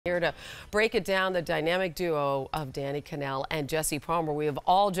Here to break it down, the dynamic duo of Danny Kanell and Jesse Palmer. We have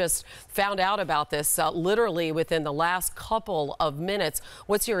all just found out about this literally within the last couple of minutes.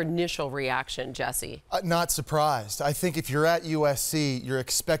 What's your initial reaction, Jesse? Not surprised. I think if you're at USC, you're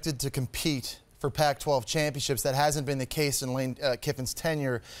expected to compete for Pac-12 championships. That hasn't been the case in Lane Kiffin's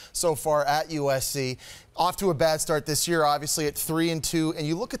tenure so far at USC. Off to a bad start this year, obviously at 3-2, and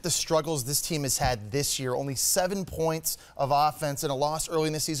you look at the struggles this team has had this year. Only 7 points of offense and a loss early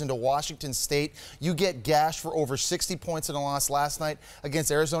in the season to Washington State. You get gashed for over 60 points in a loss last night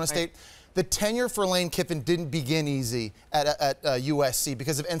against Arizona State. The tenure for Lane Kiffin didn't begin easy at USC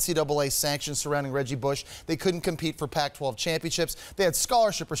because of NCAA sanctions surrounding Reggie Bush. They couldn't compete for Pac-12 championships. They had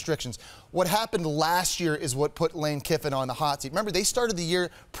scholarship restrictions. What happened last year is what put Lane Kiffin on the hot seat. Remember, they started the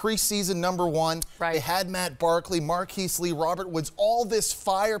year preseason #1. Right. They had Matt Barkley, Marquise Lee, Robert Woods, all this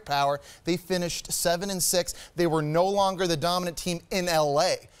firepower. They finished 7-6. They were no longer the dominant team in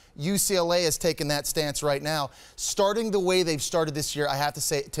LA. UCLA has taken that stance right now. Starting the way they've started this year, I have to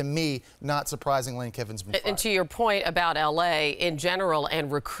say, to me, not surprising Lane Kiffin's been fired. And to your point about LA in general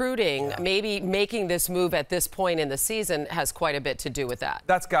and recruiting, maybe making this move at this point in the season has quite a bit to do with that.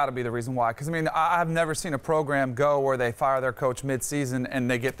 That's got to be the reason why. Because, I mean, I've never seen a program go where they fire their coach mid-season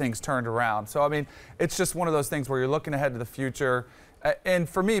and they get things turned around. So, I mean, it's just one of those things where you're looking ahead to the future. And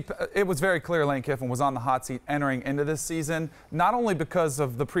for me, it was very clear Lane Kiffin was on the hot seat entering into this season, not only because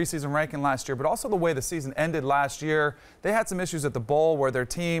of the preseason ranking last year, but also the way the season ended last year. They had some issues at the bowl where their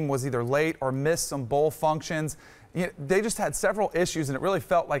team was either late or missed some bowl functions. You know, they just had several issues, and it really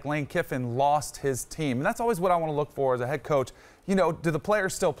felt like Lane Kiffin lost his team. And that's always what I want to look for as a head coach. You know, do the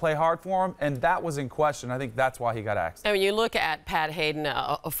players still play hard for him? And that was in question. I think that's why he got axed. And when you look at Pat Hayden,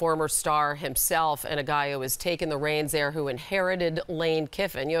 a former star himself and a guy who has taken the reins there, who inherited Lane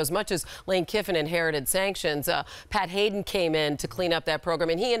Kiffin. You know, as much as Lane Kiffin inherited sanctions, Pat Hayden came in to clean up that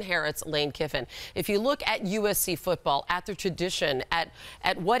program, and he inherits Lane Kiffin. If you look at USC football, at the tradition, at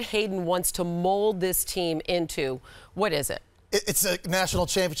what Hayden wants to mold this team into, what is it? It's a national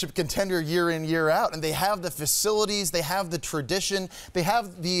championship contender year in, year out, and they have the facilities, they have the tradition, they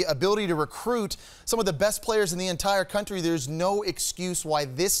have the ability to recruit some of the best players in the entire country. There's no excuse why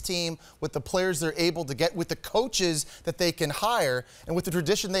this team, with the players they're able to get, with the coaches that they can hire, and with the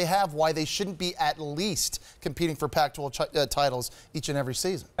tradition they have, why they shouldn't be at least competing for Pac-12 titles each and every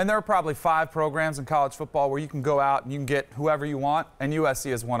season. And there are probably 5 programs in college football where you can go out and you can get whoever you want, and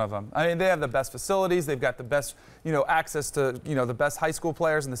USC is one of them. I mean, they have the best facilities, they've got the best, access to the best high school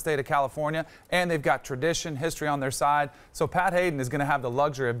players in the state of California, and they've got tradition, history on their side. So Pat Hayden is going to have the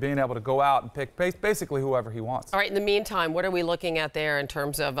luxury of being able to go out and pick basically whoever he wants. All right, in the meantime, what are we looking at there in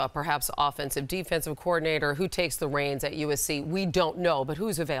terms of perhaps offensive, defensive coordinator? Who takes the reins at USC? We don't know, but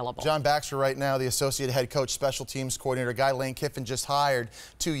who's available? John Baxter right now, the associate head coach, special teams coordinator, guy Lane Kiffin just hired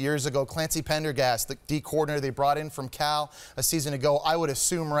 2 years ago. Clancy Pendergast, the D coordinator they brought in from Cal a season ago. I would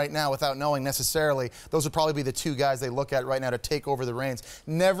assume right now, without knowing necessarily, those would probably be the 2 guys they look at right now to take over the reins.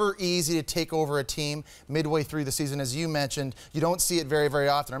 Never easy to take over a team midway through the season. As you mentioned, you don't see it very, very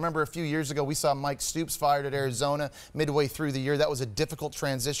often. I remember a few years ago we saw Mike Stoops fired at Arizona midway through the year. That was a difficult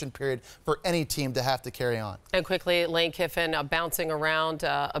transition period for any team to have to carry on. And quickly, Lane Kiffin bouncing around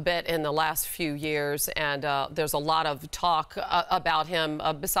a bit in the last few years, and there's a lot of talk about him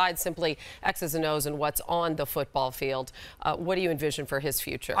besides simply X's and O's and what's on the football field. What do you envision for his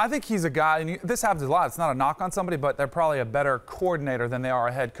future? I think he's a guy, and this happens a lot. It's not a knock on somebody, but they're probably a better coordinator than they are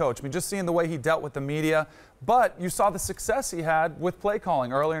a head coach. I mean, just seeing the way he dealt with the media, but you saw the success he had with play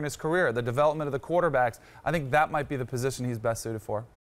calling earlier in his career, the development of the quarterbacks. I think that might be the position he's best suited for.